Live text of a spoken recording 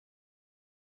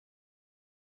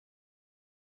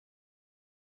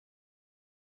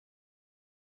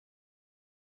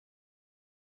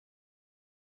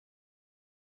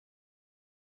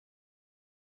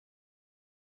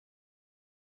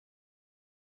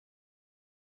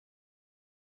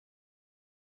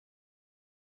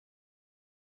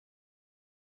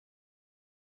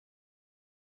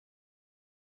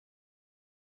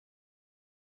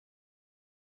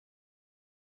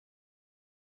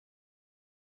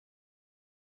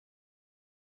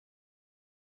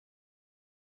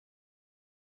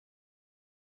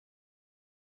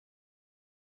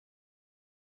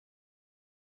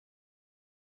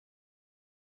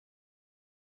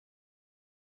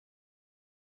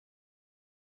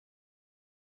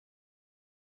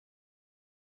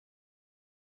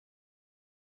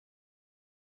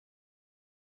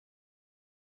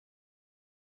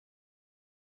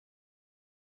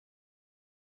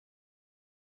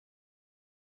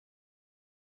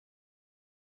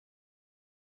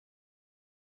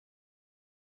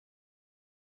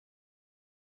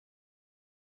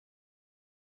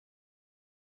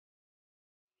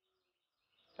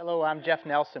Hello, I'm Jeff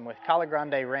Nelson with Cala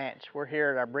Grande Ranch. We're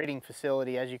here at our breeding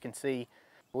facility. As you can see,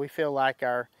 we feel like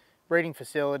our breeding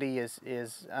facility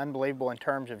is unbelievable in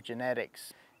terms of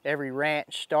genetics. Every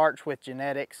ranch starts with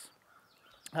genetics.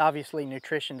 Obviously,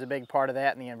 nutrition's a big part of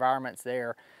that and the environment's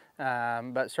there,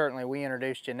 but certainly we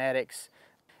introduce genetics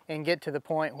and get to the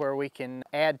point where we can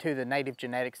add to the native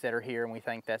genetics that are here, and we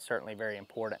think that's certainly very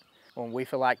important. When we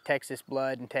feel like Texas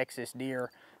blood and Texas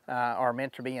deer are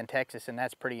meant to be in Texas, and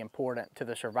that's pretty important to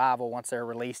the survival once they're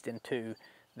released into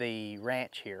the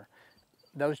ranch here.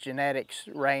 Those genetics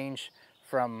range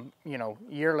from,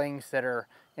 yearlings that are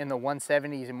in the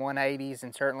 170s and 180s,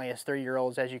 and certainly as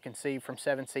 3-year-olds, as you can see from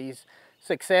 7C's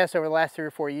success over the last 3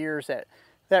 or 4 years,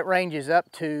 that ranges up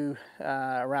to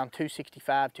around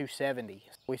 265, 270.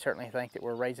 We certainly think that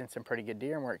we're raising some pretty good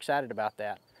deer, and we're excited about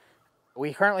that.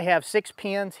 We currently have 6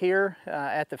 pens here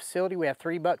at the facility. We have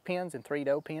 3 buck pens and 3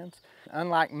 doe pens.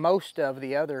 Unlike most of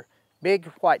the other big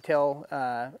whitetail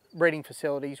breeding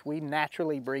facilities, we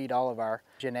naturally breed all of our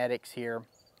genetics here.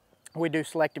 We do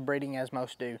selective breeding, as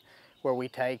most do, where we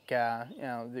take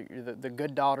the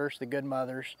good daughters, the good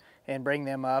mothers, and bring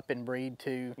them up and breed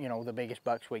to the biggest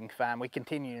bucks we can find. We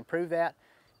continue to improve that.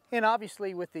 And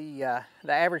obviously with the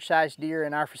average size deer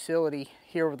in our facility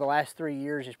here over the last 3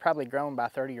 years has probably grown by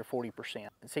 30 or 40%.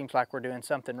 It seems like we're doing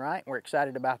something right. We're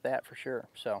excited about that for sure.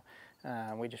 So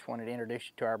we just wanted to introduce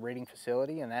you to our breeding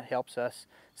facility, and that helps us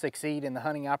succeed in the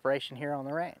hunting operation here on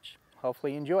the ranch.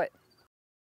 Hopefully you enjoy it.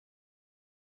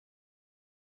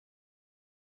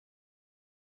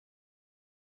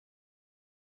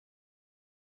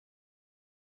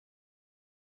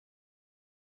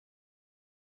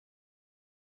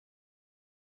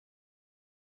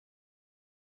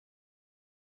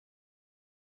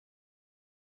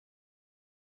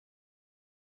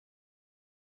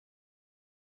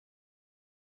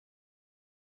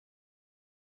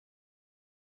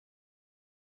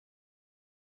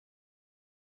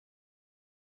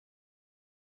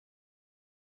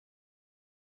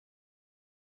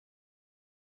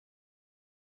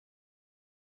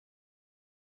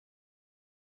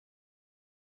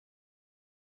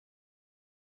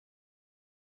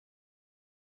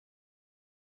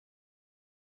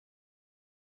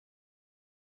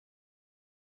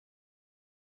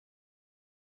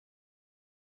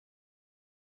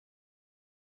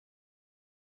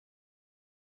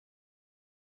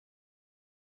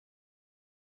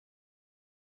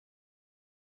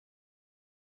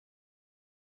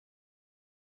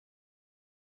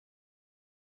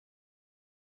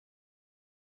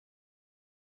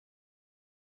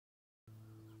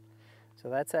 So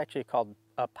that's actually called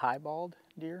a piebald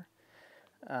deer,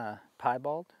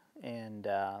 piebald, and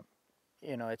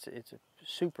it's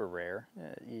super rare.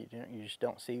 You just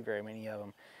don't see very many of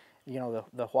them.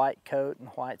 The white coat and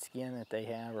white skin that they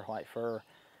have, or white fur,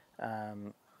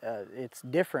 it's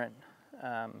different,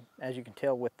 as you can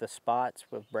tell with the spots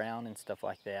with brown and stuff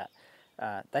like that.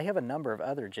 They have a number of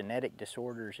other genetic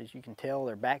disorders. As you can tell,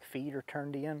 their back feet are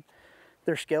turned in.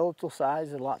 Their skeletal size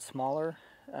is a lot smaller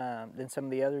than some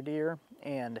of the other deer,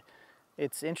 and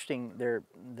it's interesting,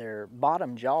 their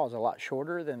bottom jaw is a lot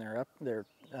shorter than their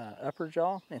upper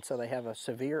jaw, and so they have a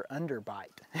severe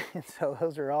underbite. And so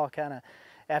those are all kind of,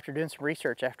 after doing some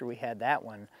research after we had that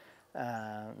one,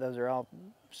 those are all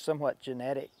somewhat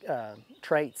genetic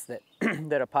traits that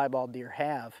that a piebald deer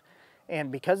have.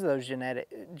 And because of those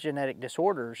genetic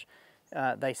disorders,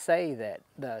 they say that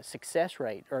the success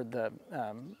rate, or the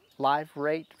live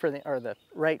rate the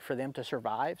rate for them to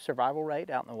survival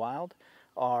rate out in the wild,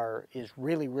 is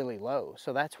really, really low.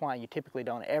 So that's why you typically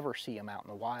don't ever see them out in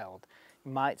the wild.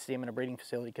 You might see them in a breeding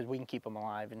facility because we can keep them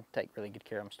alive and take really good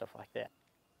care of them, stuff like that.